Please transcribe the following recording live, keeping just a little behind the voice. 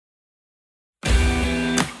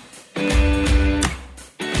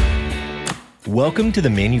Welcome to the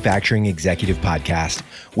Manufacturing Executive Podcast,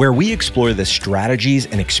 where we explore the strategies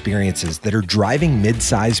and experiences that are driving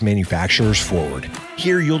mid-sized manufacturers forward.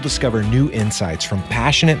 Here you'll discover new insights from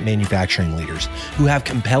passionate manufacturing leaders who have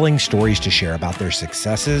compelling stories to share about their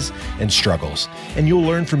successes and struggles. And you'll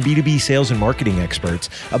learn from B2B sales and marketing experts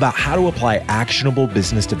about how to apply actionable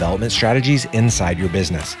business development strategies inside your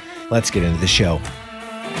business. Let's get into the show.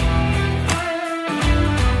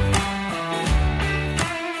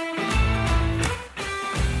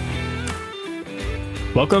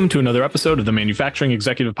 Welcome to another episode of the Manufacturing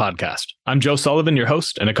Executive Podcast. I'm Joe Sullivan, your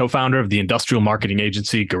host and a co-founder of the industrial marketing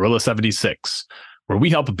agency Gorilla 76, where we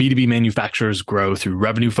help B2B manufacturers grow through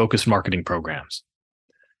revenue-focused marketing programs.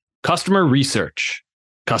 Customer research,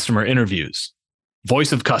 customer interviews,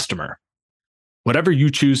 voice of customer. Whatever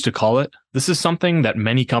you choose to call it, this is something that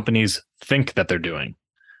many companies think that they're doing.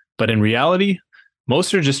 But in reality,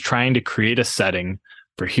 most are just trying to create a setting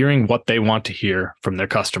for hearing what they want to hear from their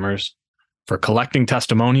customers, for collecting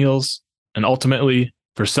testimonials, and ultimately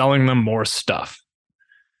for selling them more stuff.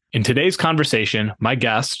 In today's conversation, my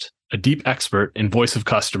guest, a deep expert in voice of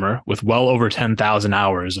customer with well over 10,000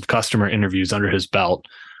 hours of customer interviews under his belt,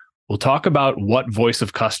 will talk about what voice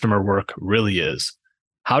of customer work really is,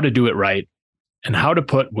 how to do it right, and how to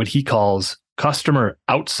put what he calls customer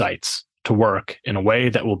outsights to work in a way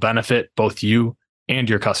that will benefit both you and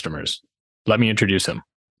your customers. Let me introduce him.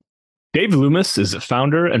 Dave Loomis is the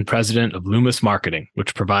founder and president of Loomis Marketing,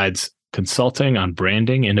 which provides consulting on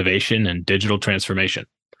branding, innovation, and digital transformation.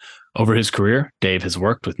 Over his career, Dave has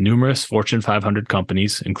worked with numerous Fortune 500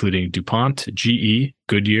 companies, including DuPont, GE,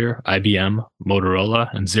 Goodyear, IBM,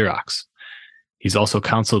 Motorola, and Xerox. He's also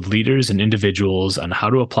counseled leaders and individuals on how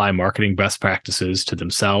to apply marketing best practices to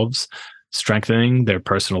themselves, strengthening their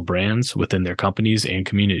personal brands within their companies and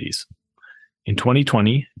communities. In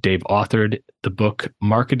 2020, Dave authored the book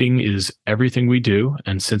Marketing is Everything We Do,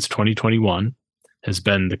 and since 2021 has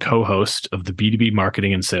been the co-host of the B2B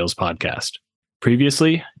Marketing and Sales podcast.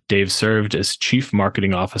 Previously, Dave served as Chief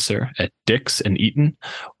Marketing Officer at Dix & Eaton,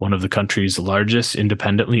 one of the country's largest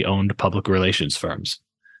independently owned public relations firms.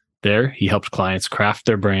 There, he helped clients craft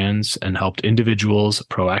their brands and helped individuals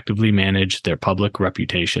proactively manage their public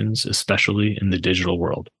reputations, especially in the digital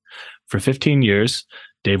world. For 15 years,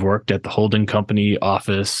 Dave worked at the holding company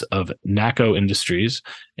office of NACCO Industries,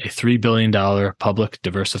 a $3 billion public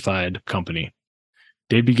diversified company.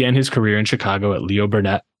 Dave began his career in Chicago at Leo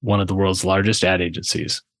Burnett, one of the world's largest ad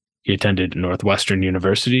agencies. He attended Northwestern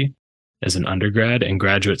University as an undergrad and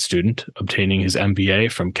graduate student, obtaining his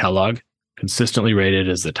MBA from Kellogg, consistently rated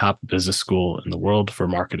as the top business school in the world for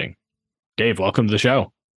marketing. Dave, welcome to the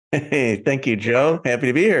show. Hey, thank you, Joe. Happy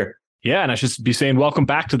to be here. Yeah, and I should be saying welcome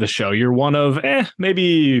back to the show. You're one of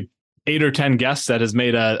maybe 8 or 10 guests that has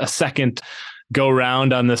made a second go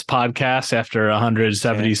round on this podcast after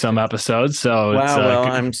 170 some episodes. So wow,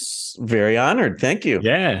 well, I'm very honored. Thank you.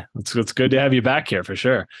 Yeah, it's good to have you back here for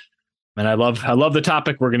sure. And I love the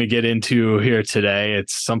topic we're going to get into here today.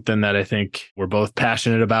 It's something that I think we're both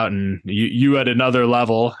passionate about, and you at another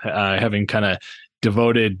level, having kind of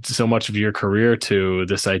devoted so much of your career to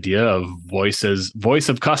this idea of voice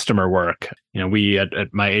of customer work. You know, we at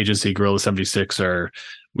my agency, Gorilla 76,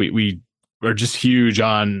 we are just huge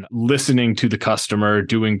on listening to the customer,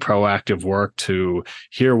 doing proactive work to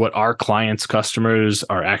hear what our clients' customers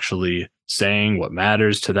are actually saying, what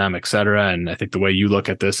matters to them, et cetera. And I think the way you look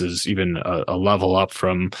at this is even a level up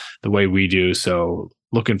from the way we do. So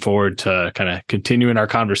looking forward to kind of continuing our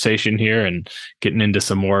conversation here and getting into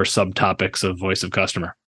some more subtopics of voice of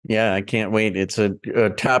customer. Yeah, I can't wait. It's a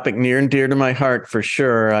topic near and dear to my heart for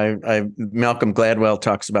sure. I Malcolm Gladwell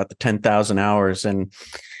talks about the 10,000 hours, and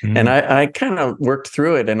I kind of worked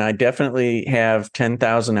through it, and I definitely have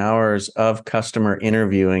 10,000 hours of customer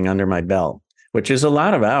interviewing under my belt, which is a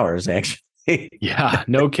lot of hours, actually. Yeah,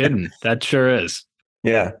 no kidding. That sure is.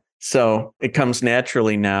 Yeah. So it comes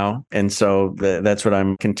naturally now. And so that's what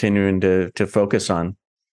I'm continuing to focus on.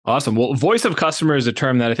 Awesome. Well, voice of customer is a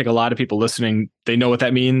term that I think a lot of people listening, they know what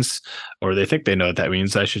that means, or they think they know what that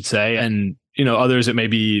means, I should say. And, you know, others that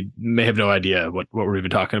may have no idea what we're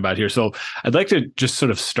even talking about here. So I'd like to just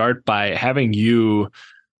sort of start by having you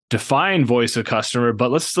define voice of customer,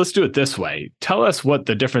 but let's do it this way. Tell us what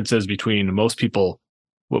the difference is between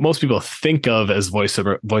what most people think of as voice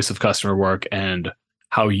of customer work and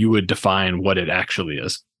how you would define what it actually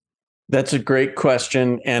is. That's a great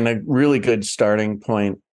question and a really good starting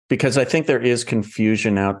point, because I think there is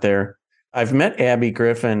confusion out there. I've met Abby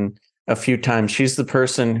Griffin a few times. She's the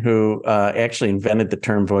person who actually invented the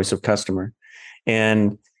term voice of customer.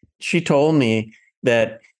 And she told me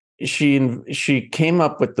that she came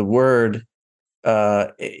up with the word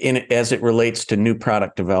as it relates to new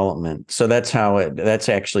product development. So that's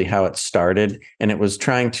actually how it started. And it was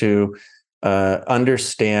trying to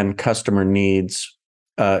understand customer needs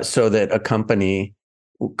so that a company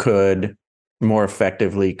could more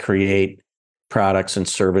effectively create products and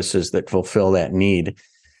services that fulfill that need.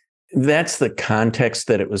 That's the context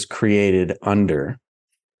that it was created under.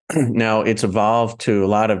 Now, it's evolved to a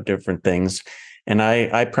lot of different things, and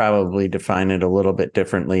I probably define it a little bit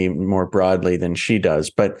differently, more broadly than she does.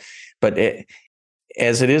 But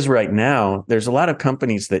as it is right now, there's a lot of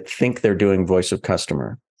companies that think they're doing voice of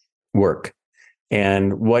customer work,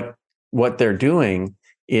 and what they're doing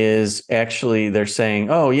is actually they're saying,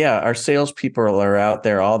 "Oh yeah, our salespeople are out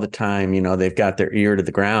there all the time. They've got their ear to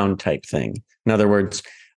the ground," type thing. In other words,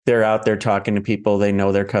 they're out there talking to people. They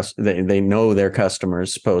know they know their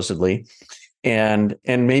customers supposedly, and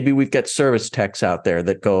maybe we've got service techs out there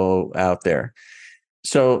that go out there.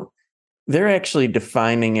 So they're actually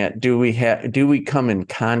defining it. Do we come in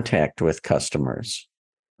contact with customers?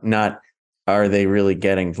 Not are they really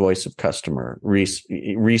getting voice of customer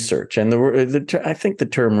research? And I think the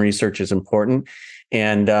term research is important.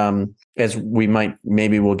 And as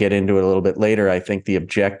we'll get into it a little bit later, I think the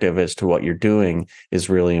objective as to what you're doing is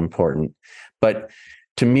really important. But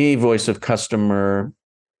to me, voice of customer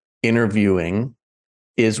interviewing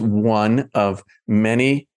is one of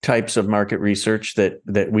many types of market research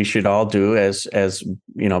that we should all do as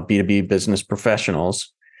B2B business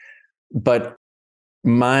professionals. But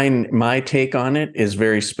my take on it is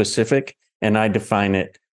very specific, and I define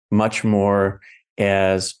it much more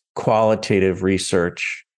as qualitative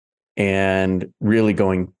research and really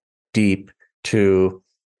going deep to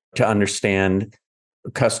understand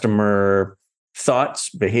customer thoughts,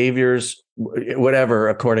 behaviors, whatever,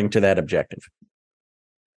 according to that objective.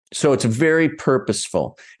 So it's very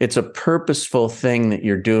purposeful. It's a purposeful thing that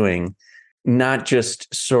you're doing, not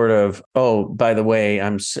just sort of, oh, by the way,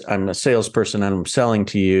 I'm a salesperson and I'm selling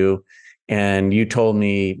to you, and you told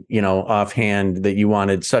me, offhand that you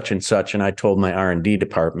wanted such and such, and I told my R&D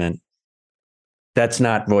department. That's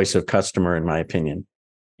not voice of customer, in my opinion.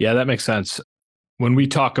 Yeah, that makes sense. When we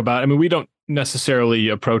talk about, we don't necessarily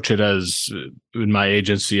approach it as in my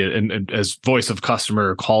agency and as voice of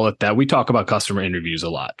customer, call it that. We talk about customer interviews a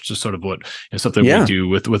lot. It's just sort of something we do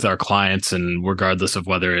with our clients, and regardless of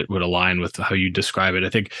whether it would align with how you describe it. I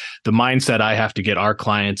think the mindset I have to get our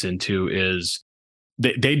clients into is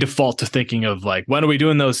they default to thinking of like, when are we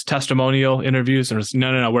doing those testimonial interviews? And it's,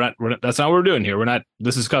 no, we're not. That's not what we're doing here. We're not.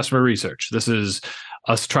 This is customer research. This is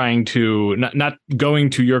us trying to not going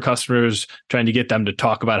to your customers, trying to get them to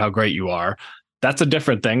talk about how great you are. That's a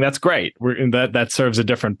different thing. That's great. That serves a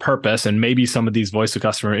different purpose. And maybe some of these voice of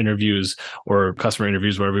customer interviews or customer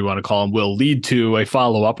interviews, whatever you want to call them, will lead to a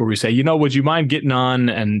follow-up where we say, would you mind getting on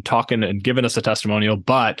and talking and giving us a testimonial?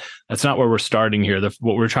 But that's not where we're starting here.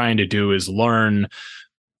 What we're trying to do is learn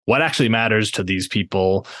what actually matters to these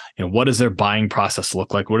people. What does their buying process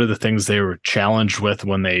look like? What are the things they were challenged with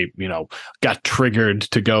when they, got triggered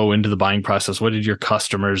to go into the buying process? What did your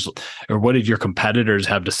customers or what did your competitors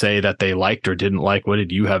have to say that they liked or didn't like? What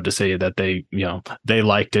did you have to say that they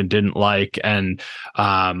liked and didn't like? And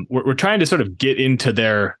we're trying to sort of get into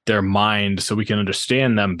their mind so we can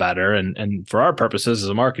understand them better. And for our purposes as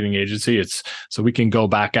a marketing agency, it's so we can go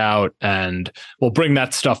back out and we'll bring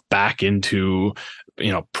that stuff back into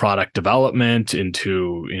product development,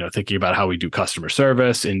 into, thinking about how we do customer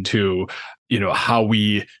service, into, how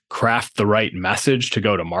we craft the right message to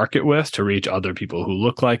go to market with, to reach other people who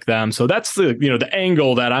look like them. So that's the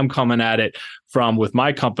angle that I'm coming at it from with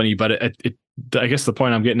my company. But I guess the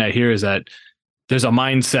point I'm getting at here is that there's a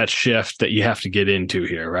mindset shift that you have to get into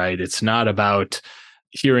here, right? It's not about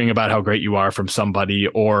hearing about how great you are from somebody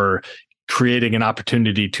or creating an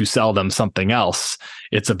opportunity to sell them something else.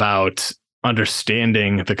 It's about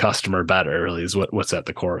understanding the customer better, really, is what's at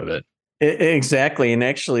the core of it. Exactly. And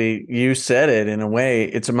actually, you said it in a way.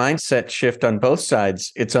 It's a mindset shift on both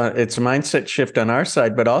sides. It's a mindset shift on our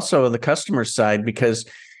side, but also the customer side, because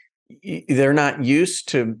they're not used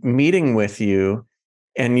to meeting with you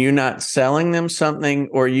and you not selling them something,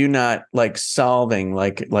 or you not like solving,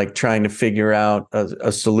 like trying to figure out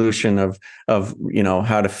a solution of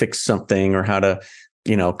how to fix something or how to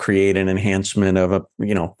create an enhancement of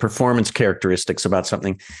performance characteristics about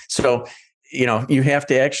something. So, you have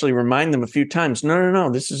to actually remind them a few times,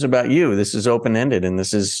 no, this is about you. This is open-ended. And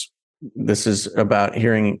this is about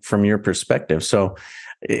hearing from your perspective. So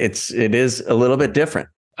it is a little bit different.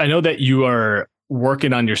 I know that you are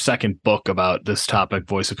working on your second book about this topic,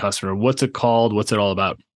 voice of customer. What's it called? What's it all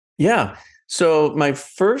about? Yeah. So my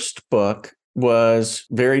first book was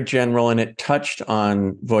very general, and it touched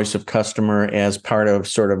on voice of customer as part of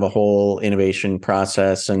sort of a whole innovation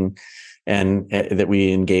process and that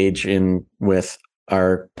we engage in with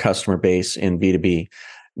our customer base in B2B.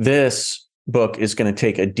 This book is going to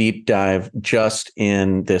take a deep dive just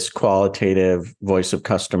in this qualitative voice of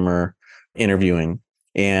customer interviewing.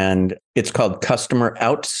 And it's called Customer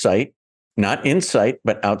Outsight, not Insight,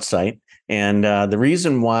 but Outsight. And the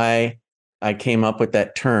reason why I came up with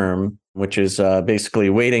that term, which is basically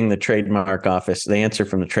waiting the trademark office, the answer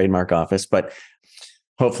from the trademark office, but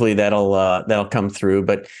hopefully that'll come through.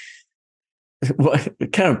 But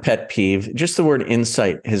kind of pet peeve, just the word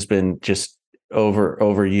insight has been just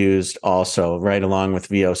overused also, right along with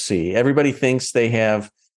VOC. Everybody thinks they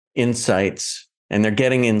have insights and they're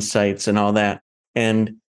getting insights and all that.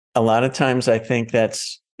 And a lot of times I think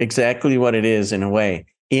that's exactly what it is in a way.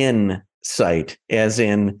 Insight, as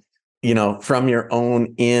in, from your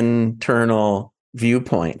own internal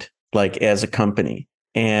viewpoint, like as a company.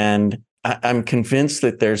 And I'm convinced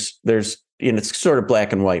that there's it's sort of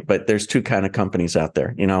black and white, but there's two kind of companies out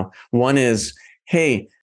there. One is, hey,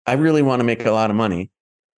 I really want to make a lot of money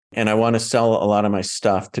and I want to sell a lot of my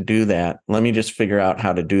stuff to do that. Let me just figure out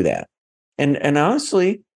how to do that. And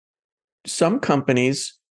honestly, some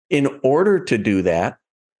companies, in order to do that,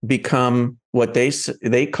 become what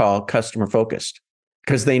they call customer focused,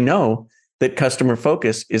 because they know that customer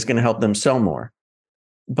focus is going to help them sell more.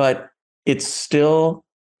 But it's still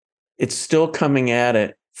coming at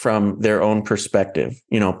it from their own perspective.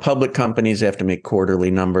 Public companies have to make quarterly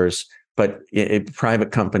numbers, but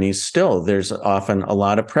private companies still, there's often a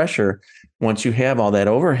lot of pressure once you have all that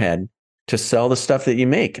overhead to sell the stuff that you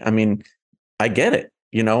make. I mean, I get it.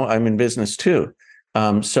 I'm in business too.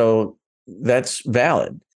 So that's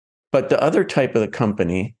valid. But the other type of the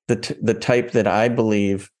company, the type that I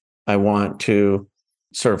believe I want to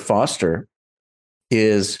sort of foster,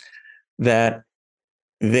 is that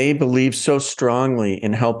they believe so strongly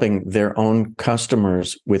in helping their own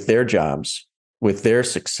customers with their jobs, with their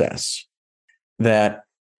success, that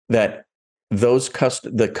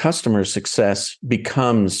the customer's success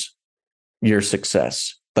becomes your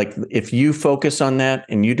success. Like if you focus on that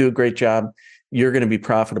and you do a great job, you're going to be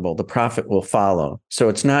profitable. The profit will follow. So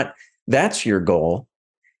it's not, that's your goal,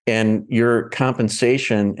 and your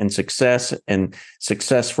compensation and success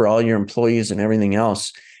for all your employees and everything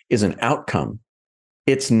else is an outcome.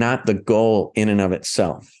 It's not the goal in and of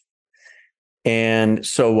itself. And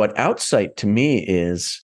so what Outsight to me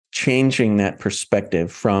is changing that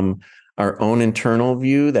perspective from our own internal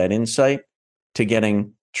view, that insight, to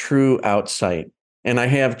getting true outsight. And I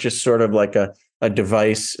have just sort of like a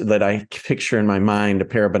device that I picture in my mind, a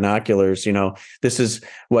pair of binoculars. This is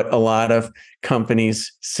what a lot of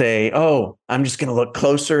companies say, oh, I'm just going to look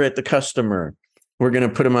closer at the customer. We're going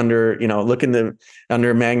to put them under,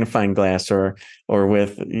 under a magnifying glass or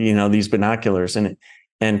with, these binoculars.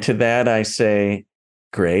 And to that, I say,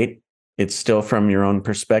 great. It's still from your own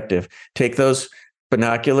perspective. Take those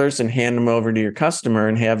binoculars and hand them over to your customer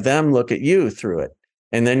and have them look at you through it.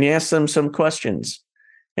 And then you ask them some questions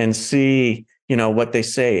and see, what they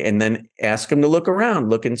say, and then ask them to look around,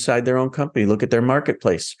 look inside their own company, look at their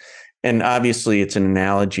marketplace. And obviously it's an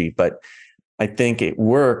analogy, but I think it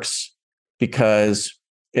works because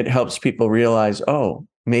it helps people realize, oh,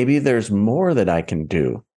 maybe there's more that I can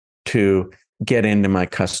do to get into my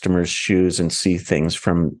customer's shoes and see things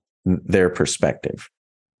from their perspective.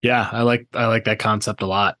 Yeah, I like that concept a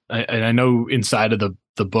lot. I know inside of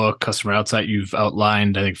the book, Customer Outsight, you've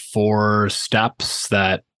outlined, I think, 4 steps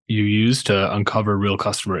that you use to uncover real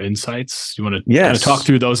customer insights. You want to kind of talk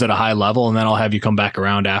through those at a high level, and then I'll have you come back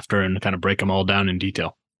around after and kind of break them all down in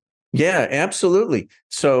detail. Yeah, absolutely.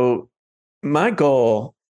 So my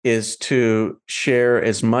goal is to share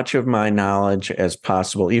as much of my knowledge as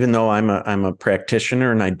possible, even though I'm a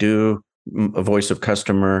practitioner and I do a voice of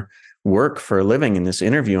customer work for a living in this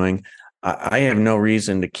interviewing. I have no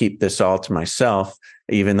reason to keep this all to myself,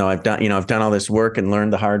 even though I've done all this work and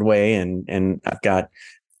learned the hard way, and I've got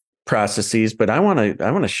processes, but I want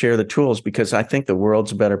to share the tools because I think the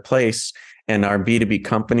world's a better place and our B2B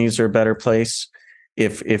companies are a better place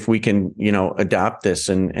if we can, adopt this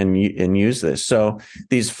and use this. So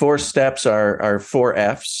these 4 steps are 4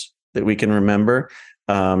 F's that we can remember.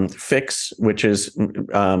 Fix, which is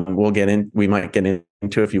we might get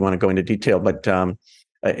into if you want to go into detail, but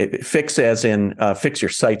fix as in fix your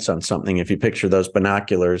sights on something. If you picture those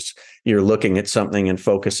binoculars, you're looking at something and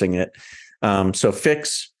focusing it. So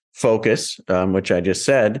fix, focus, which I just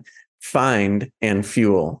said, find, and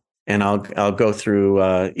fuel. And I'll go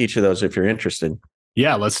through each of those if you're interested.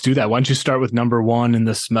 Yeah, let's do that. Why don't you start with number 1 in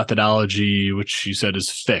this methodology, which you said is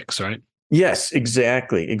fix, right? Yes,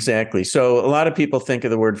 exactly. So a lot of people think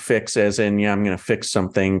of the word fix as in, yeah, I'm going to fix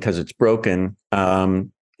something because it's broken.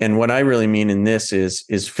 And what I really mean in this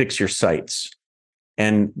is fix your sights.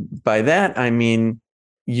 And by that, I mean,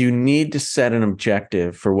 you need to set an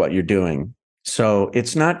objective for what you're doing. So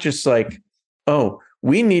it's not just like, oh,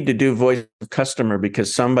 we need to do voice of customer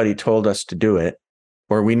because somebody told us to do it,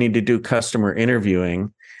 or we need to do customer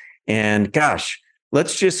interviewing. And gosh,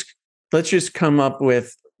 let's just come up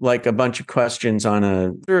with like a bunch of questions on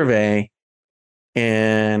a survey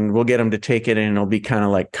and we'll get them to take it and it'll be kind of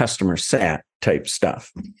like customer sat type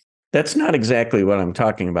stuff. That's not exactly what I'm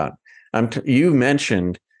talking about. You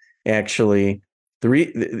mentioned actually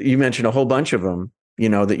you mentioned a whole bunch of them,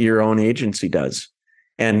 that your own agency does.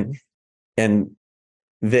 And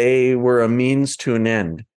they were a means to an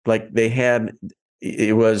end. Like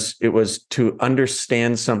it was to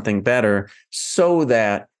understand something better so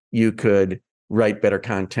that you could write better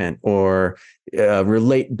content or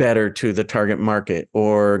relate better to the target market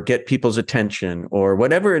or get people's attention or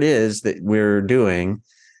whatever it is that we're doing.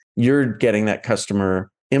 You're getting that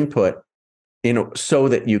customer input, so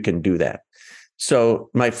that you can do that. So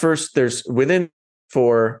there's within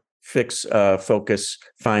 4 fix, focus,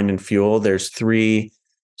 find, and fuel. There's 3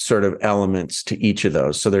 sort of elements to each of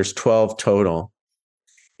those. So there's 12 total.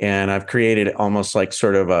 And I've created almost like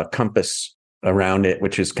sort of a compass around it,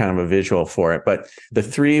 which is kind of a visual for it. But the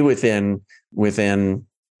 3 within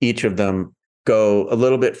each of them go a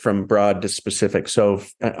little bit from broad to specific. So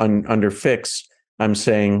under fix, I'm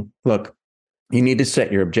saying, look, you need to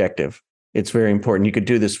set your objective. It's very important. You could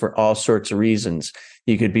do this for all sorts of reasons.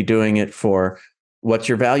 You could be doing it for what's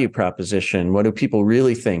your value proposition? What do people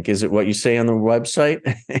really think? Is it what you say on the website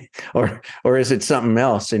or is it something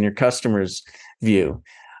else in your customer's view?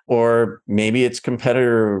 Or maybe it's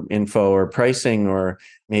competitor info or pricing, or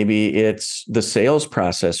maybe it's the sales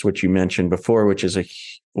process, which you mentioned before, which is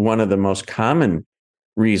one of the most common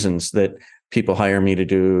reasons that people hire me to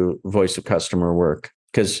do voice of customer work,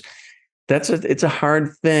 because it's a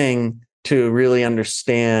hard thing to really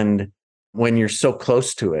understand when you're so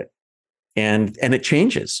close to it. And it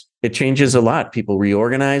changes. It changes a lot. People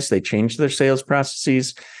reorganize, they change their sales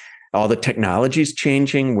processes. All the technology is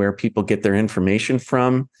changing, where people get their information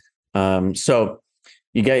from. So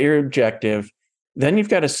you got your objective, then you've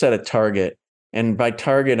got to set a target. And by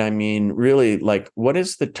target, I mean, really, like, what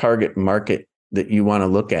is the target market that you want to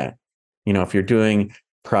look at? If you're doing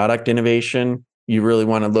product innovation, you really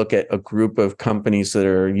want to look at a group of companies that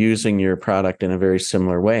are using your product in a very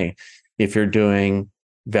similar way. If you're doing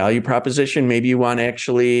value proposition, maybe you want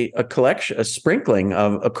actually a sprinkling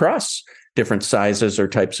of across different sizes or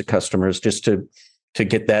types of customers, just to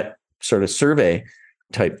get that sort of survey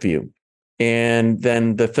type view. And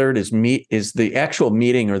then the third is the actual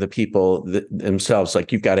meeting, or the people themselves.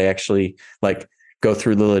 Like, you've got to actually go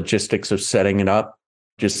through the logistics of setting it up.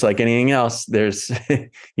 Just like anything else, there's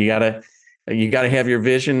you gotta have your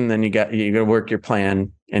vision, then you gotta work your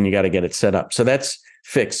plan, and you got to get it set up. So that's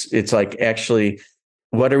fix. It's like, actually,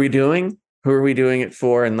 what are we doing? Who are we doing it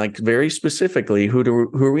for? And like, very specifically, who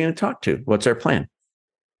are we going to talk to? What's our plan?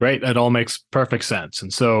 Right. That all makes perfect sense.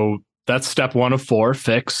 And so that's step 1 of 4,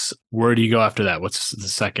 fix. Where do you go after that? What's the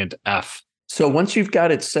second F? So once you've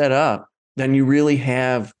got it set up, then you really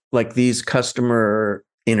have like these customer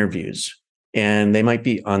interviews, and they might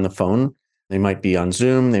be on the phone. They might be on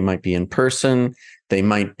Zoom. They might be in person. They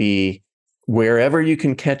might be wherever you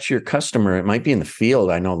can catch your customer. It might be in the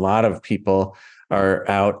field. I know a lot of people are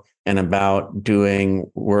out and about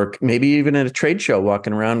doing work, maybe even at a trade show,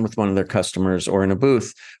 walking around with one of their customers, or in a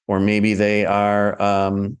booth, or maybe they are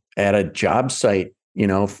at a job site,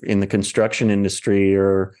 in the construction industry,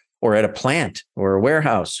 or at a plant or a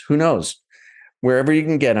warehouse, who knows, wherever you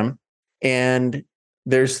can get them. And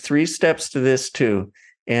there's 3 steps to this too.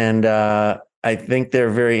 And I think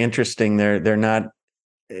they're very interesting. They're not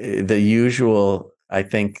the usual, I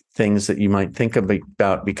think, things that you might think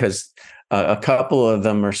about, because a couple of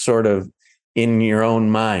them are sort of in your own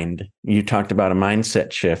mind. You talked about a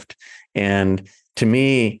mindset shift. And to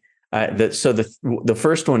me, the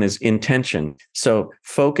first one is intention. So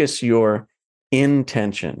focus your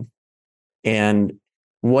intention. And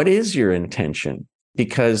what is your intention?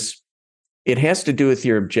 Because it has to do with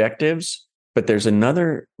your objectives, but there's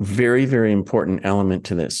another very, very important element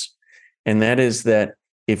to this. And that is that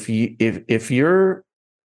if your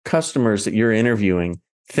customers that you're interviewing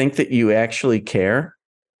think that you actually care,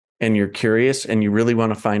 and you're curious, and you really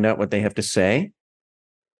want to find out what they have to say,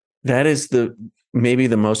 that is maybe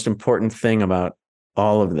the most important thing about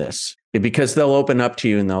all of this, because they'll open up to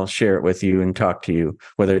you and they'll share it with you and talk to you,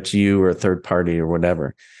 whether it's you or a third party or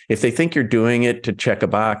whatever. If they think you're doing it to check a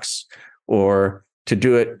box, or to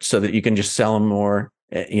do it so that you can just sell them more,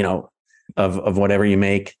 of whatever you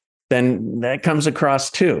make, then that comes across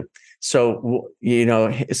too. So,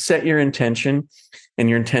 set your intention, and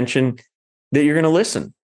your intention that you're going to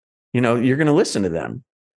listen. You're going to listen to them.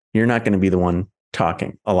 You're not going to be the one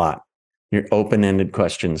talking a lot. Your open-ended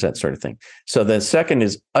questions, that sort of thing. So the second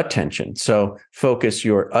is attention. So focus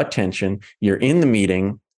your attention. You're in the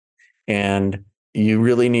meeting, and you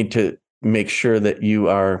really need to make sure that you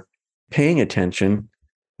are paying attention,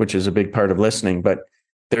 which is a big part of listening. But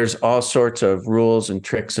there's all sorts of rules and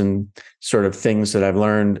tricks and sort of things that I've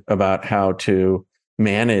learned about how to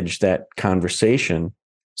manage that conversation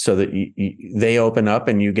so that they open up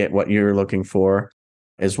and you get what you're looking for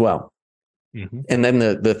as well. Mm-hmm. And then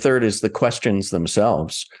the third is the questions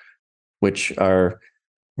themselves, which are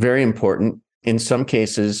very important. In some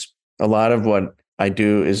cases, a lot of what I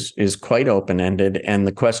do is quite open-ended, and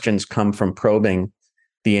the questions come from probing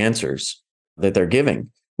the answers that they're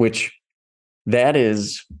giving, which that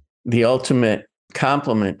is the ultimate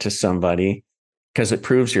compliment to somebody, because it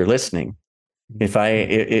proves you're listening.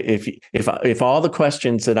 If all the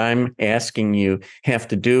questions that I'm asking you have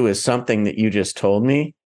to do with something that you just told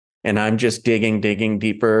me, and I'm just digging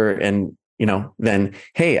deeper, and then,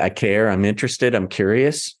 hey, I care, I'm interested, I'm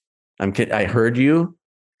curious, I heard you,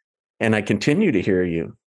 and I continue to hear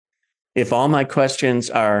you. If all my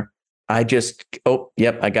questions are, I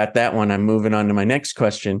got that one, I'm moving on to my next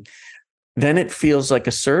question, then it feels like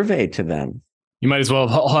a survey to them. You might as well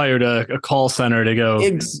have hired a call center to go.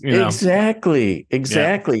 Exactly.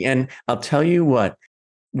 Yeah. And I'll tell you what,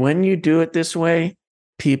 when you do it this way,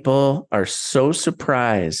 people are so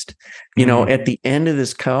surprised. At the end of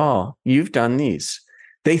this call, you've done these.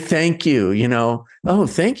 They thank you, oh,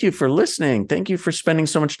 thank you for listening. Thank you for spending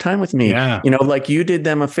so much time with me. Yeah. Like you did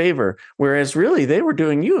them a favor, whereas really they were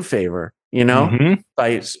doing you a favor,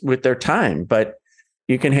 with their time. But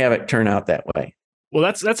you can have it turn out that way. Well,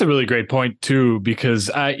 that's a really great point too, because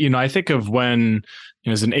I think of when,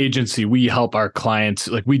 as an agency, we help our clients,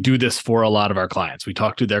 like we do this for a lot of our clients. We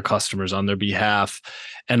talk to their customers on their behalf.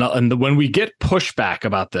 And when we get pushback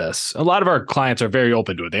about this, a lot of our clients are very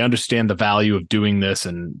open to it. They understand the value of doing this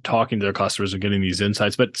and talking to their customers and getting these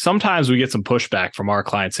insights. But sometimes we get some pushback from our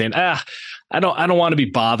clients saying, I don't want to be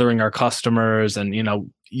bothering our customers. And,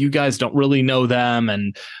 you guys don't really know them.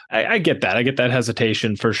 And I get that. I get that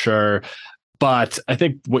hesitation for sure. But I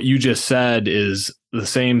think what you just said is the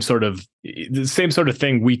same sort of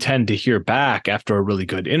thing we tend to hear back after a really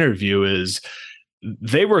good interview is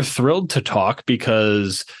they were thrilled to talk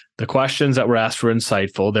because the questions that were asked were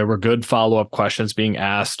insightful. There were good follow-up questions being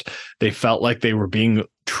asked. They felt like they were being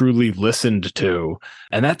truly listened to.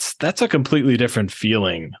 And that's a completely different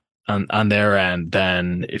feeling on their end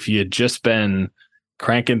than if you had just been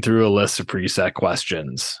cranking through a list of preset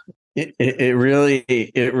questions. It really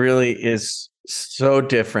is so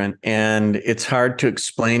different, and it's hard to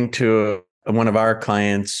explain to one of our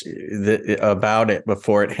clients about it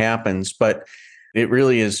before it happens, but it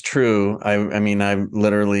really is true. I mean, I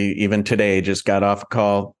literally even today just got off a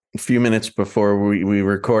call a few minutes before we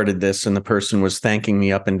recorded this, and the person was thanking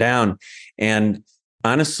me up and down. And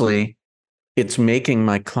honestly, it's making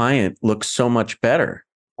my client look so much better.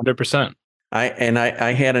 100%.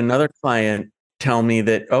 I had another client tell me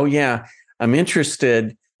that, oh yeah, I'm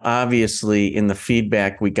interested obviously in the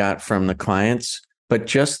feedback we got from the clients, but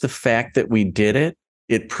just the fact that we did it,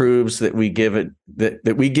 it proves that we give it,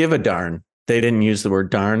 that we give a darn. They didn't use the word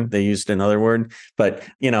darn, they used another word, but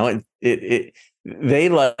they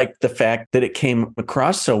liked the fact that it came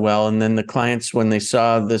across so well. And then the clients, when they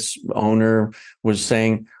saw this owner was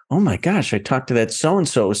saying, oh my gosh, I talked to that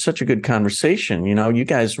so-and-so, it was such a good conversation. You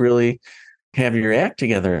guys really have your act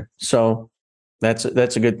together. So that's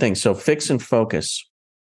a good thing. So fix and focus.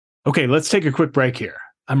 Okay, let's take a quick break here.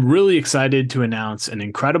 I'm really excited to announce an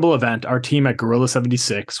incredible event our team at Gorilla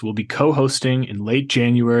 76 will be co-hosting in late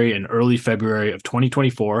January and early February of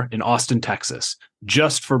 2024 in Austin, Texas,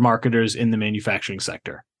 just for marketers in the manufacturing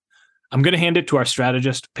sector. I'm going to hand it to our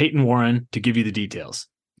strategist, Peyton Warren, to give you the details.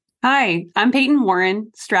 Hi, I'm Peyton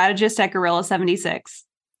Warren, strategist at Gorilla 76.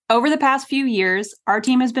 Over the past few years, our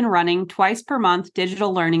team has been running twice per month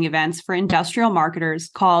digital learning events for industrial marketers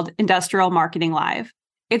called Industrial Marketing Live.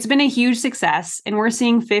 It's been a huge success, and we're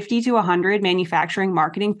seeing 50 to 100 manufacturing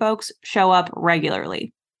marketing folks show up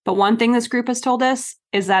regularly. But one thing this group has told us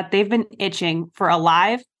is that they've been itching for a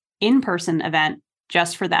live, in-person event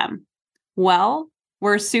just for them. Well,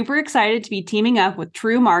 we're super excited to be teaming up with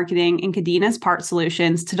True Marketing and Cadena's Part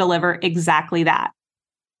Solutions to deliver exactly that.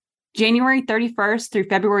 January 31st through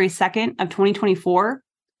February 2nd of 2024,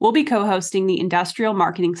 we'll be co-hosting the Industrial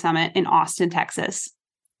Marketing Summit in Austin, Texas.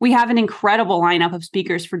 We have an incredible lineup of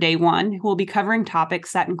speakers for day one who will be covering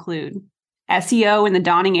topics that include SEO in the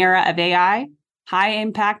dawning era of AI,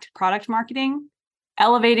 high-impact product marketing,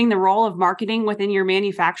 elevating the role of marketing within your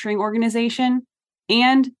manufacturing organization,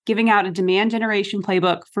 and giving out a demand generation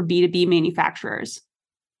playbook for B2B manufacturers.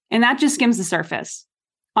 And that just skims the surface.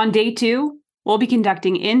 On day two, we'll be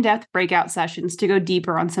conducting in-depth breakout sessions to go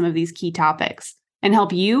deeper on some of these key topics and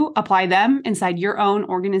help you apply them inside your own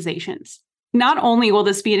organizations. Not only will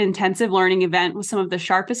this be an intensive learning event with some of the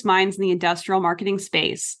sharpest minds in the industrial marketing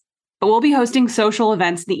space, but we'll be hosting social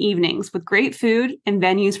events in the evenings with great food and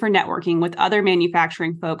venues for networking with other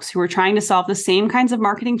manufacturing folks who are trying to solve the same kinds of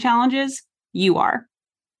marketing challenges you are.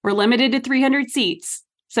 We're limited to 300 seats,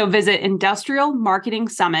 so visit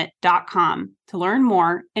industrialmarketingsummit.com to learn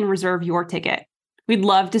more and reserve your ticket. We'd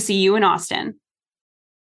love to see you in Austin.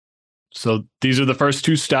 So these are the first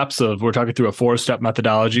two steps of, we're talking through a 4-step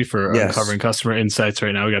methodology for uncovering customer insights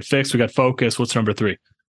right now. We got fix, we got focus. What's number 3?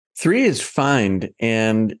 3 is find,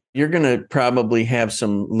 and you're going to probably have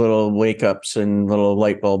some little wake ups and little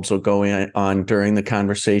light bulbs will go on during the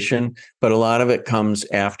conversation, but a lot of it comes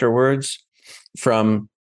afterwards from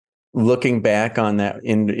looking back on that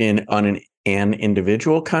on an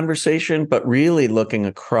individual conversation, but really looking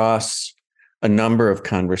across a number of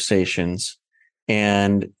conversations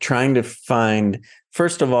and trying to find,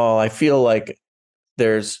 first of all, I feel like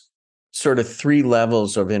there's sort of 3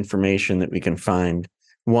 levels of information that we can find.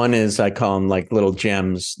 One is, I call them like little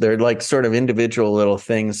gems. They're like sort of individual little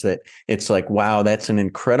things that it's like, wow, that's an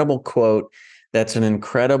incredible quote. That's an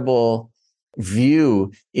incredible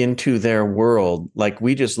view into their world. Like,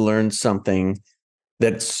 we just learned something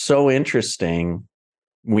that's so interesting.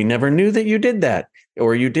 We never knew that you did that,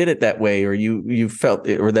 or you did it that way, or you felt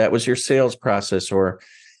it, or that was your sales process, or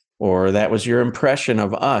that was your impression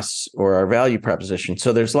of us or our value proposition.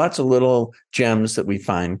 So there's lots of little gems that we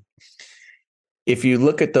find. If you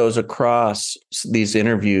look at those across these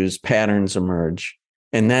interviews, patterns emerge.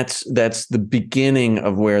 And that's the beginning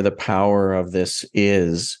of where the power of this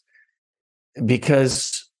is.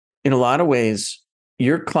 Because in a lot of ways,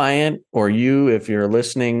 your client, or you, if you're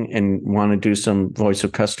listening and want to do some voice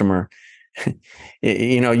of customer,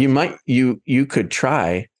 you could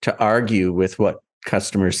try to argue with what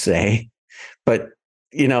customers say, but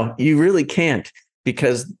you really can't,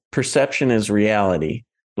 because perception is reality.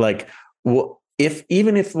 Like,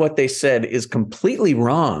 even if what they said is completely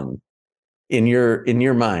wrong in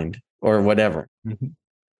your mind or whatever,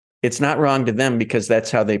 it's not wrong to them because that's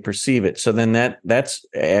how they perceive it. So then that's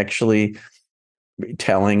actually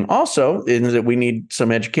telling also is that we need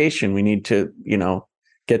some education. We need to,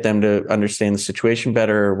 get them to understand the situation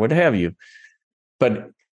better or what have you.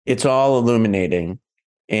 But it's all illuminating.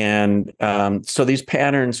 And so these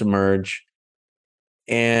patterns emerge,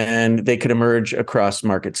 and they could emerge across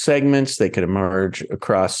market segments. They could emerge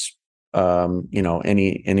across,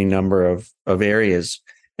 any number of areas.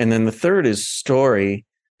 And then the third is story,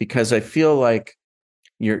 because I feel like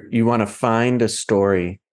you want to find a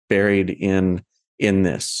story buried in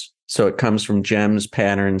this. So it comes from gems,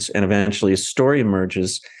 patterns, and eventually a story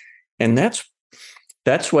emerges. And that's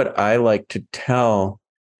what I like to tell,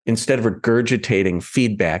 instead of regurgitating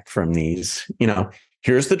feedback from these,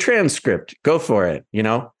 here's the transcript, go for it.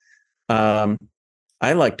 I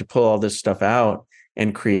like to pull all this stuff out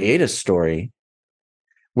and create a story,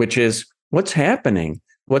 which is what's happening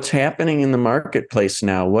in the marketplace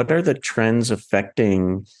now. What are the trends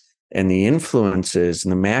affecting and the influences in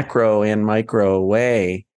the macro and micro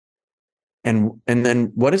way? And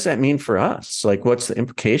then what does that mean for us? Like, what's the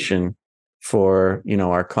implication for,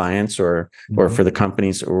 our clients or for the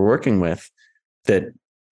companies that we're working with, that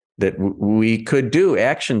we could do,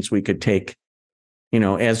 actions we could take,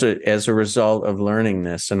 as a result of learning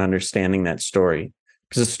this and understanding that story,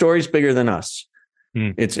 because the story's bigger than us.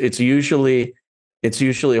 It's usually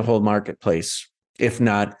a whole marketplace, if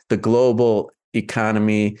not the global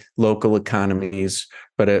economy, local economies,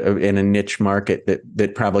 but in a niche market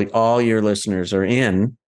that probably all your listeners are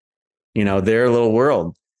in, their little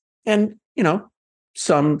world. And,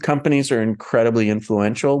 some companies are incredibly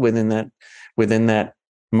influential within that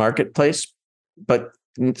marketplace, but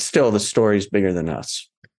still the story's bigger than us.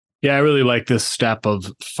 Yeah, I really like this step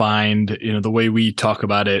of find. The way we talk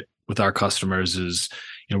about it with our customers is,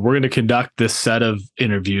 we're going to conduct this set of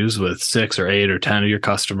interviews with 6 or 8 or 10 of your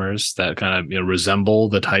customers that kind of resemble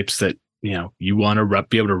the types that you want to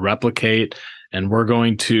be able to replicate, and we're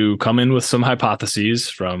going to come in with some hypotheses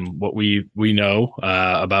from what we know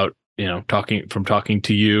about talking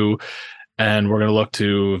to you, and we're going to look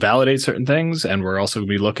to validate certain things, and we're also going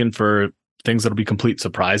to be looking for things that'll be complete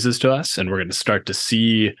surprises to us, and we're going to start to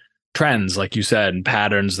see trends, like you said, and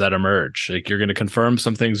patterns that emerge. Like you're going to confirm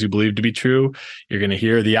some things you believe to be true. You're going to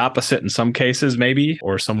hear the opposite in some cases, maybe,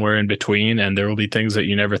 or somewhere in between. And there will be things that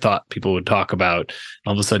you never thought people would talk about.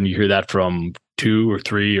 All of a sudden you hear that from 2 or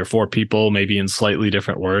 3 or 4 people, maybe in slightly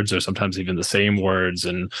different words, or sometimes even the same words.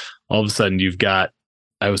 And all of a sudden you've got,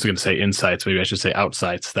 I was going to say insights, maybe I should say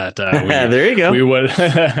outsights that there you go. We would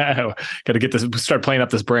got to get this, start playing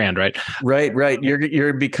up this brand, right? Right.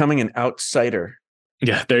 You're becoming an outsider.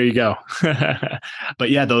 Yeah, there you go. But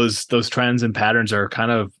yeah, those trends and patterns are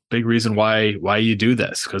kind of big reason why you do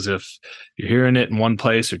this. Because if you're hearing it in one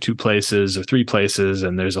place or 2 places or 3 places,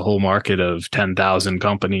 and there's a whole market of 10,000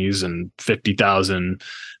 companies and 50,000,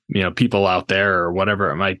 people out there or whatever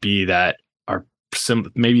it might be that are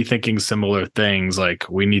maybe thinking similar things, like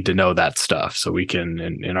we need to know that stuff so we can,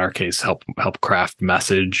 in our case, help craft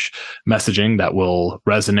messaging that will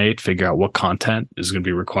resonate, figure out what content is going to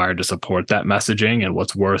be required to support that messaging and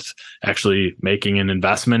what's worth actually making an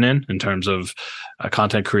investment in terms of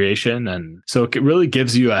content creation. And so it really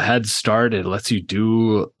gives you a head start. It lets you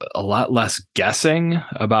do a lot less guessing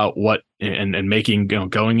about what and making,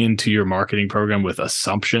 going into your marketing program with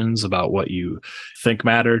assumptions about what you think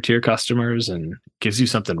matter to your customers, and gives you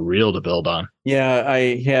something real to build on. Yeah,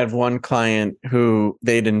 I had one client who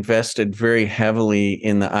they'd invested very heavily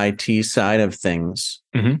in the IT side of things.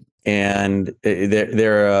 Mm-hmm. And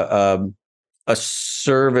they're a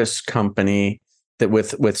service company that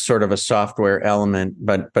with sort of a software element,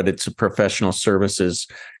 but it's a professional services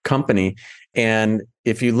company. And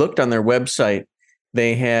if you looked on their website,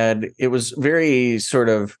 it was very sort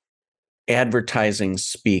of advertising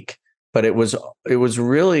speak, but it was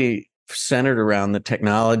really centered around the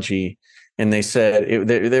technology. And they said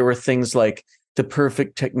there were things like the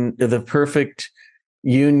perfect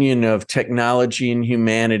union of technology and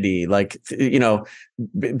humanity, like,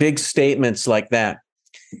 big statements like that.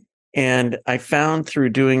 And I found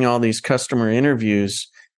through doing all these customer interviews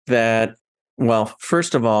that, well,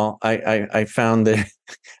 first of all, I found that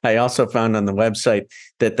I also found on the website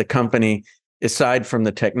that the company, aside from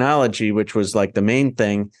the technology, which was like the main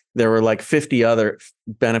thing, there were like 50 other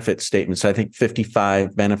benefit statements. I think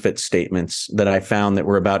 55 benefit statements that I found that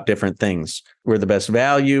were about different things. We're the best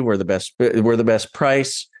value. We're the best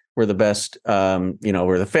price. We're the best,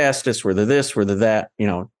 we're the fastest. We're the this, we're the that,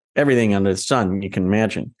 everything under the sun you can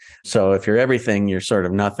imagine. So if you're everything, you're sort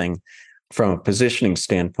of nothing from a positioning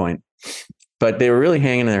standpoint. But they were really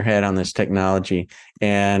hanging their head on this technology.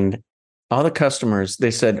 And all the customers,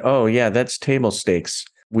 they said, oh, yeah, that's table stakes.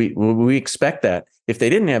 We expect that. If they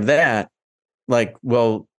didn't have that, like,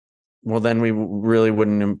 well, then we really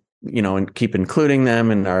wouldn't, and keep including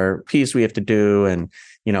them in our piece we have to do. And,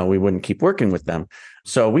 we wouldn't keep working with them.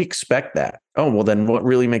 So we expect that. Oh, well, then what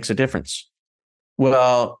really makes a difference?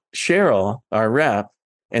 Well, Cheryl, our rep,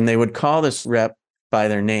 and they would call this rep by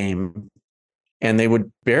their name, and they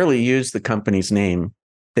would barely use the company's name.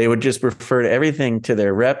 They would just refer to everything to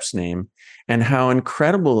their rep's name, and how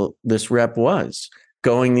incredible this rep was,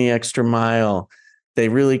 going the extra mile. They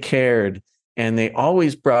really cared, and they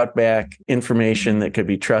always brought back information that could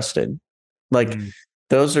be trusted. Like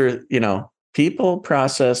those are, people,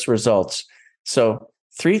 process, results. So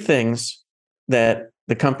 3 things that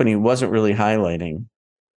the company wasn't really highlighting,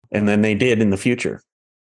 and then they did in the future.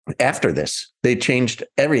 After this, they changed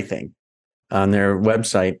everything on their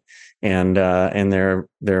website and their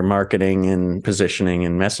marketing and positioning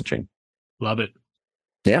and messaging. Love it.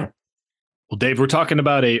 Yeah. Well, Dave, we're talking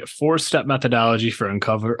about a 4-step methodology for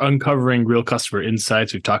uncovering real customer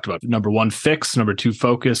insights. We've talked about number 1, fix, number 2,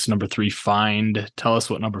 focus, number 3, find. Tell us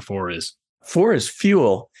what number 4 is. 4 is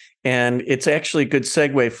fuel. And it's actually a good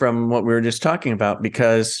segue from what we were just talking about,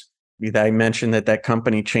 because I mentioned that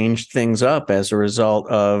company changed things up as a result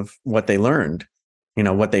of what they learned,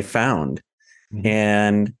 what they found. Mm-hmm.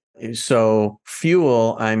 And so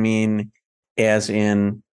fuel, I mean, as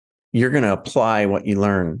in you're going to apply what you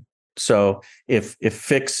learn. So if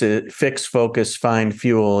fix, focus, find,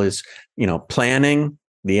 fuel is, planning,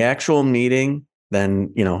 the actual meeting,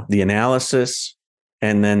 then, the analysis,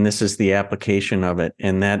 and then this is the application of it.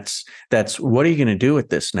 And that's what are you going to do with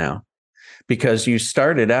this now? Because you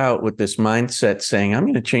started out with this mindset saying, I'm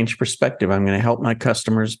going to change perspective. I'm going to help my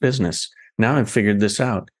customer's business. Now I've figured this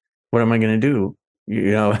out. What am I going to do?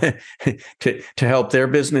 To help their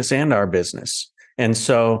business and our business. And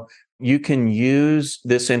so you can use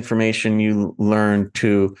this information you learn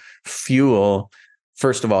to fuel,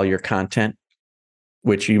 first of all, your content,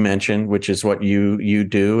 which you mentioned, which is what you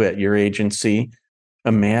do at your agency.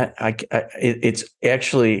 It's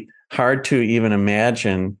actually hard to even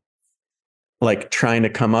imagine, like, trying to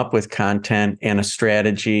come up with content and a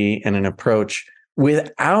strategy and an approach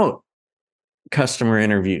without customer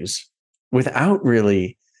interviews, without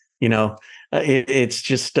really, it's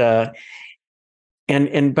just,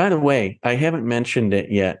 and by the way, I haven't mentioned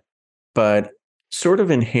it yet, but sort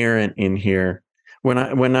of inherent in here,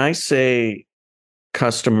 when I say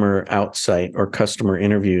customer outsight or customer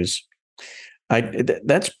interviews,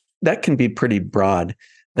 that can be pretty broad.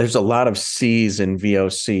 There's a lot of C's in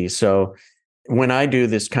VOC. So when I do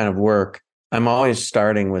this kind of work, I'm always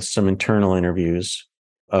starting with some internal interviews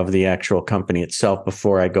of the actual company itself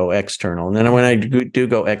before I go external. And then when I do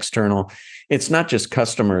go external, it's not just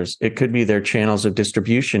customers. It could be their channels of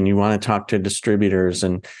distribution. You want to talk to distributors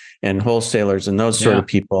and wholesalers and those sort of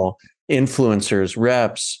people, influencers,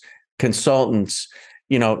 reps, consultants,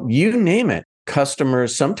 you name it.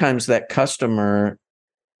 Customers, sometimes that customer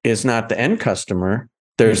is not the end customer.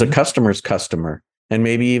 There's a customer's customer and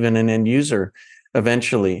maybe even an end user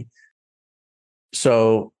eventually.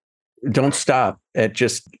 So don't stop at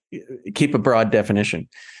just keep a broad definition.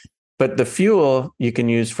 But the fuel you can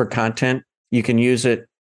use for content, you can use it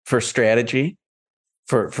for strategy,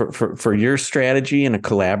 for your strategy and a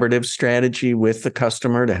collaborative strategy with the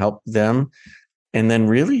customer to help them. And then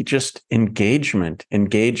really just engagement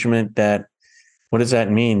that, what does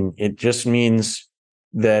that mean? It just means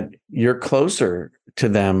that you're closer to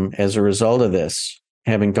them as a result of this,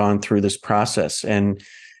 having gone through this process, and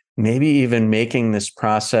maybe even making this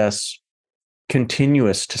process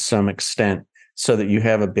continuous to some extent so that you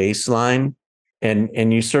have a baseline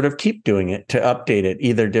and you sort of keep doing it to update it,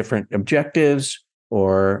 either different objectives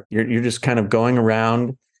or you're just kind of going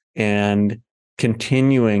around and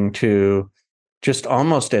continuing to just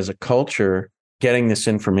almost as a culture, getting this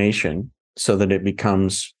information so that it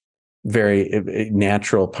becomes very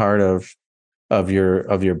natural part of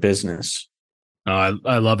your business. Oh,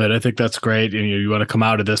 I love it. I think that's great. You want to come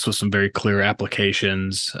out of this with some very clear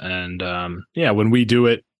applications. And when we do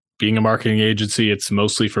it, being a marketing agency, it's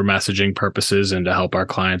mostly for messaging purposes and to help our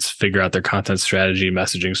clients figure out their content strategy,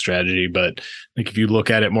 messaging strategy. But I think if you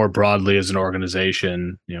look at it more broadly as an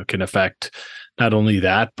organization, it can affect not only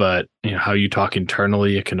that, but how you talk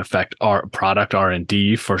internally. It can affect our product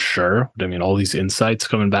R&D for sure. I mean, all these insights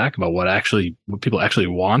coming back about what people actually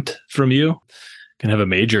want from you can have a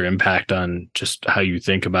major impact on just how you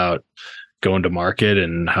think about going to market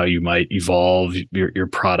and how you might evolve your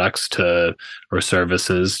products or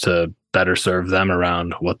services to better serve them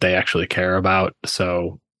around what they actually care about.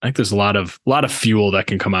 So I think there's a lot of fuel that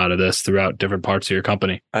can come out of this throughout different parts of your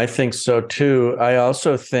company. I think so too. I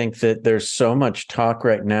also think that there's so much talk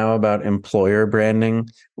right now about employer branding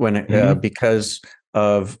because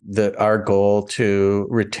of our goal to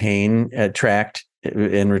attract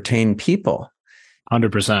and retain people.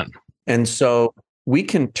 100%. And so we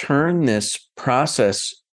can turn this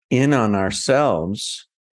process in on ourselves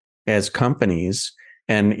as companies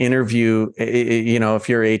and interview, if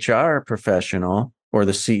you're an HR professional or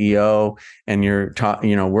the CEO and you're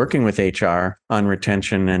working with HR on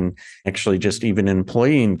retention and actually just even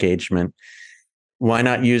employee engagement, why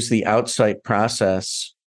not use the Outsight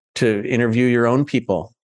process to interview your own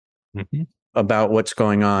people about what's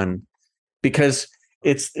going on? Because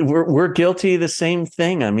we're guilty of the same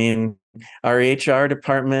thing. I mean, our HR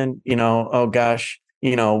department,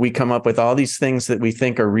 we come up with all these things that we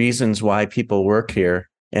think are reasons why people work here.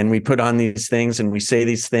 And we put on these things and we say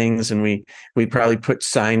these things and we probably put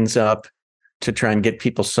signs up to try and get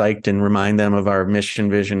people psyched and remind them of our mission,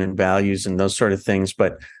 vision, and values and those sort of things.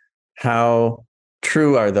 But how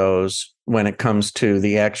true are those when it comes to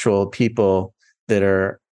the actual people that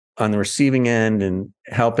are on the receiving end and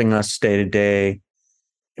helping us day to day?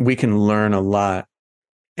 We can learn a lot,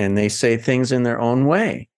 and they say things in their own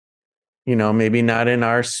way, maybe not in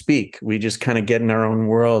our speak. We just kind of get in our own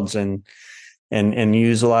worlds and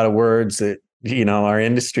use a lot of words that, our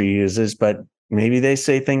industry uses, but maybe they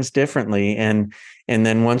say things differently. And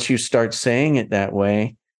then once you start saying it that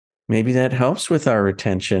way, maybe that helps with our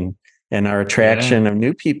retention and our attraction of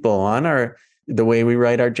new people on the way we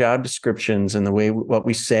write our job descriptions and the way what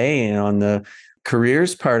we say on the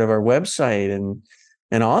careers part of our website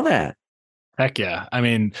and all that. Heck yeah. I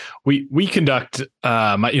mean, we conduct,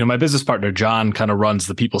 my business partner, John, kind of runs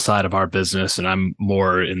the people side of our business, and I'm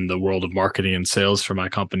more in the world of marketing and sales for my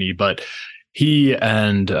company. But he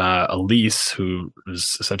and Elise, who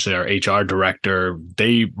is essentially our HR director,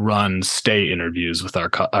 they run stay interviews with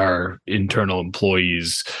our internal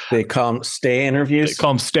employees. They call them stay interviews? They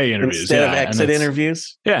call them stay interviews. Instead of exit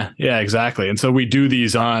interviews? Yeah, exactly. And so we do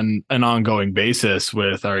these on an ongoing basis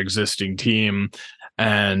with our existing team.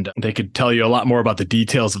 and they could tell you a lot more about the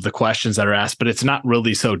details of the questions that are asked, but it's not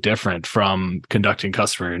really so different from conducting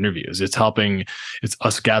customer interviews. It's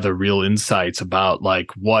us gather real insights about like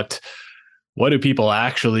what do people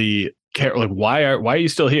actually care? Like, why are you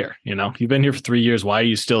still here? You've been here for 3 years. Why are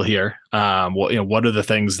you still here? What are the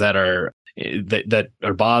things that are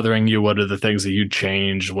bothering you? What are the things that you'd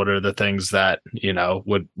change? What are the things that,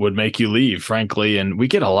 would make you leave, frankly? And we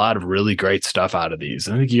get a lot of really great stuff out of these.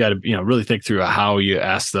 I think you got to, really think through how you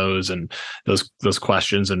ask those and those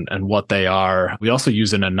questions and what they are. We also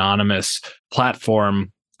use an anonymous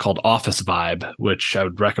platform called Office Vibe, which I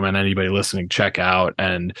would recommend anybody listening check out,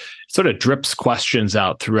 and sort of drips questions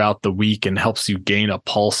out throughout the week and helps you gain a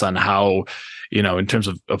pulse on how, in terms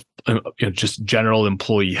of just general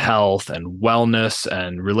employee health and wellness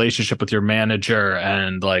and relationship with your manager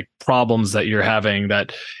and like problems that you're having,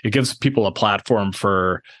 that it gives people a platform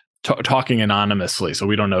for talking anonymously. So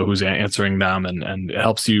we don't know who's answering them, and it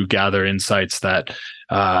helps you gather insights that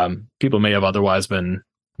people may have otherwise been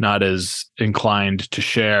not as inclined to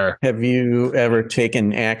share. Have you ever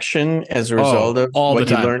taken action as a result of what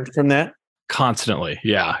you learned from that? Constantly.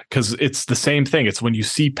 Yeah. Because it's the same thing. It's when you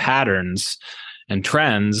see patterns and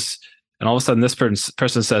trends, and all of a sudden this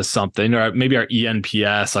person says something, or maybe our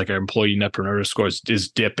ENPS, like our employee net promoter scores, is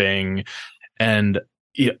dipping, and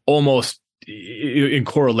almost in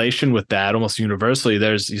correlation with that, almost universally,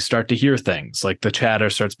 you start to hear things like the chatter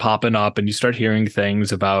starts popping up, and you start hearing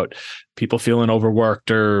things about people feeling overworked,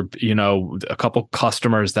 or a couple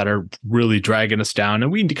customers that are really dragging us down.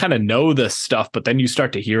 And we kind of know this stuff, but then you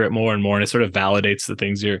start to hear it more and more, and it sort of validates the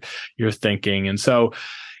things you're thinking. And so,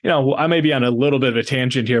 I may be on a little bit of a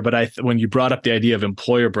tangent here, but when you brought up the idea of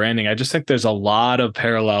employer branding, I just think there's a lot of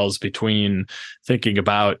parallels between thinking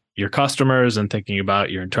about your customers and thinking about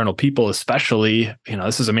your internal people, especially,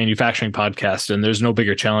 this is a manufacturing podcast, and there's no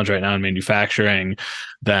bigger challenge right now in manufacturing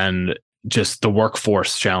than just the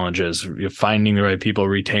workforce challenges. You're finding the right people,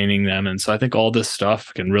 retaining them. And so I think all this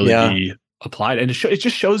stuff can really be applied, and it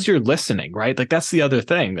just shows you're listening, right? Like that's the other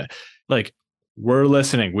thing, like we're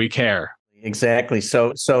listening, we care. Exactly.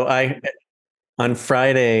 So last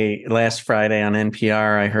Friday on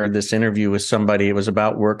NPR, I heard this interview with somebody. It was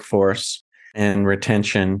about workforce and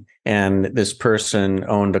retention. And this person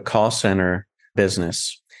owned a call center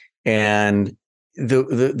business. And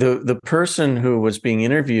the person who was being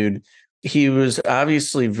interviewed, he was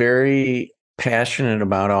obviously very passionate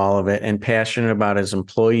about all of it and passionate about his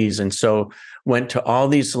employees. And so went to all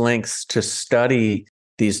these lengths to study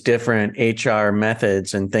these different HR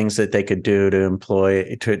methods and things that they could do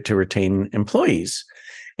to retain employees.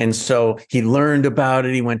 And so he learned about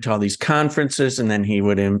it. He went to all these conferences, and then he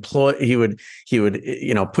would put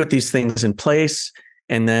these things in place.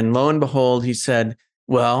 And then lo and behold, he said,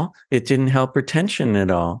 well, it didn't help retention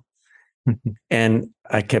at all. And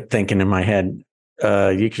I kept thinking in my head,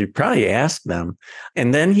 you should probably ask them.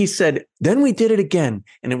 And then he said, then we did it again.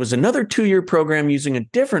 And it was another 2-year program using a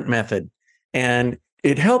different method. And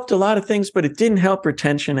it helped a lot of things, but it didn't help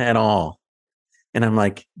retention at all. And I'm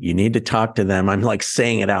like, you need to talk to them. I'm like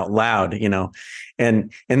saying it out loud,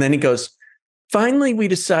 and then he goes, finally, we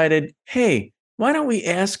decided, hey, why don't we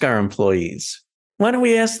ask our employees? Why don't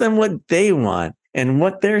we ask them what they want and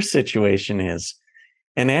what their situation is?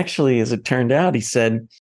 And actually, as it turned out, he said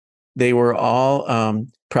they were all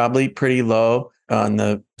probably pretty low on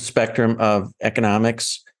the spectrum of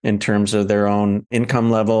economics in terms of their own income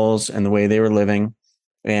levels and the way they were living.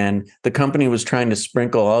 And the company was trying to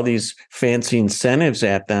sprinkle all these fancy incentives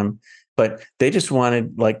at them, but they just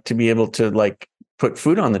wanted to be able to put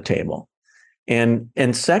food on the table. And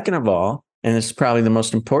second of all, and this is probably the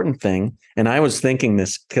most important thing, and I was thinking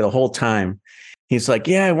this the whole time, he's like,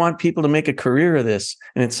 yeah, I want people to make a career of this.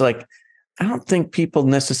 And it's like, I don't think people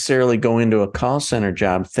necessarily go into a call center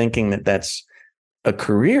job thinking that that's a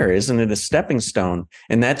career. Isn't it a stepping stone?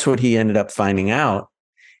 And that's what he ended up finding out.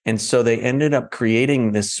 And so they ended up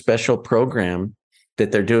creating this special program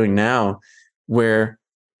that they're doing now, where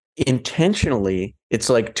intentionally it's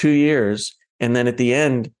like 2 years. And then at the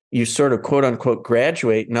end, you sort of quote unquote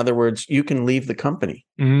graduate. In other words, you can leave the company.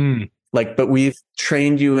 But we've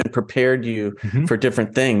trained you and prepared you for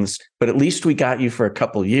different things, but at least we got you for a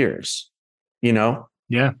couple years,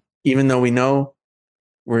 Yeah. Even though we know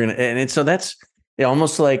we're going to, and so that's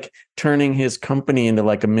almost like turning his company into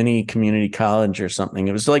like a mini community college or something.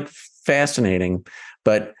 It was like fascinating,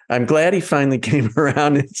 but I'm glad he finally came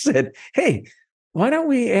around and said, hey, why don't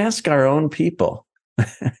we ask our own people?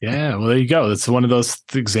 Yeah, well, there you go. It's one of those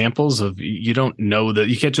examples of, you don't know that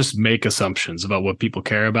you can't just make assumptions about what people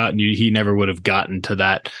care about. And he never would have gotten to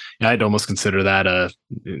that. I'd almost consider that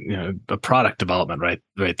a product development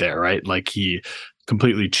right there, right? Like he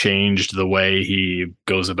completely changed the way he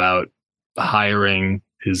goes about hiring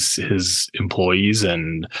his employees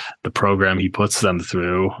and the program he puts them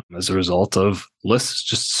through as a result of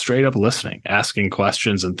just straight up listening, asking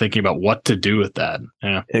questions and thinking about what to do with that.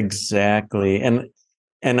 Yeah, exactly. And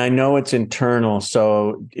I know it's internal.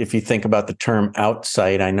 So if you think about the term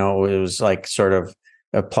outsight, I know it was like sort of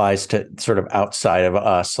applies to sort of outside of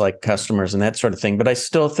us, like customers and that sort of thing. But I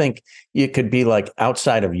still think it could be like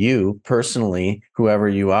outside of you personally, whoever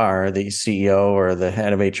you are, the CEO or the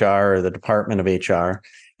head of HR or the department of HR,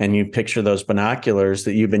 and you picture those binoculars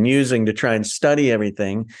that you've been using to try and study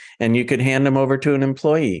everything, and you could hand them over to an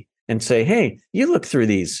employee and say, hey, you look through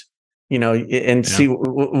these, and see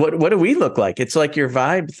what do we look like? It's like your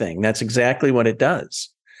vibe thing. That's exactly what it does.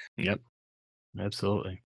 Yep,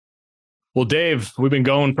 absolutely. Well, Dave, we've been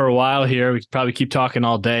going for a while here. We could probably keep talking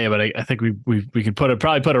all day, but I think we can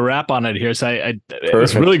probably put a wrap on it here. So it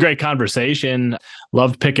was a really great conversation.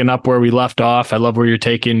 Loved picking up where we left off. I love where you're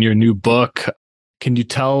taking your new book. Can you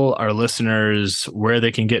tell our listeners where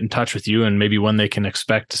they can get in touch with you and maybe when they can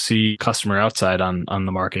expect to see Customer Outsight on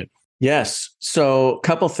the market? Yes. So a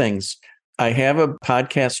couple things. I have a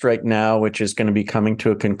podcast right now, which is going to be coming to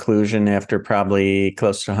a conclusion after probably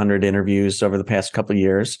close to 100 interviews over the past couple of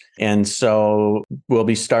years. And so we'll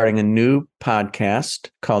be starting a new podcast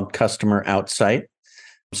called Customer Outsight.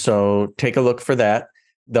 So take a look for that.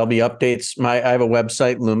 There'll be updates. I have a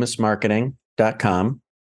website, loomismarketing.com.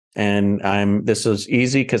 And this is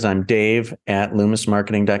easy because I'm Dave at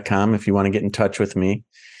loomismarketing.com if you want to get in touch with me.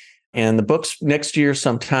 And the book's next year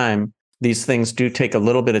sometime. These things do take a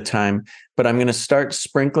little bit of time, but I'm going to start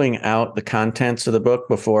sprinkling out the contents of the book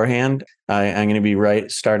beforehand. I'm going to be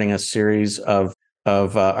starting a series of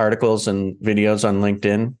articles and videos on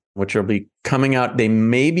LinkedIn, which will be coming out. They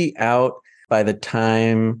may be out by the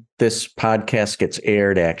time this podcast gets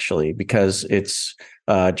aired, actually, because it's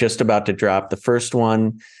just about to drop the first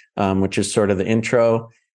one, which is sort of the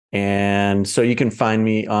intro. And so you can find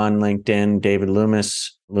me on LinkedIn, David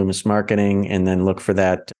Loomis Marketing, and then look for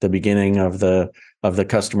that, the beginning of the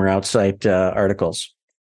Customer Outsight articles.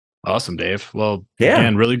 Awesome, Dave. Well,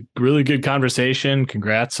 again, really, really good conversation.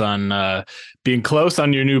 Congrats on being close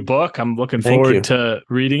on your new book. I'm looking forward to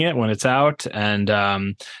reading it when it's out. And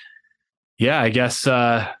I guess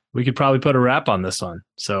we could probably put a wrap on this one.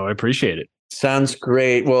 So I appreciate it. Sounds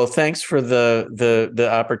great. Well, thanks for the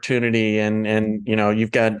opportunity, and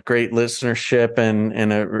you've got great listenership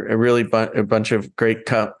and a bunch of great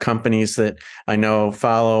companies that I know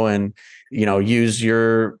follow and use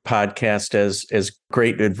your podcast as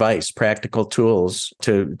great advice, practical tools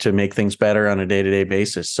to make things better on a day-to-day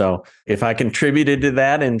basis. So if I contributed to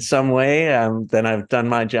that in some way, then I've done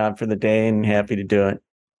my job for the day and happy to do it.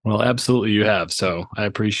 Well, absolutely, you have. So I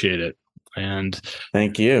appreciate it. And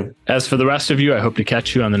thank you. As for the rest of you, I hope to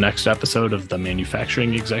catch you on the next episode of The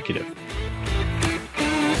Manufacturing Executive.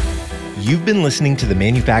 You've been listening to the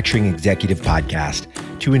Manufacturing Executive Podcast.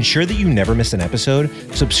 To ensure that you never miss an episode,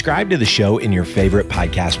 subscribe to the show in your favorite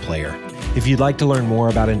podcast player. If you'd like to learn more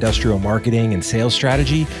about industrial marketing and sales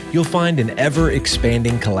strategy, you'll find an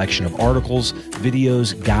ever-expanding collection of articles,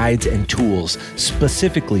 videos, guides, and tools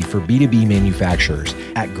specifically for B2B manufacturers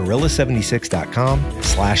at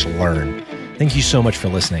gorilla76.com/learn. Thank you so much for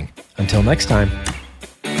listening. Until next time.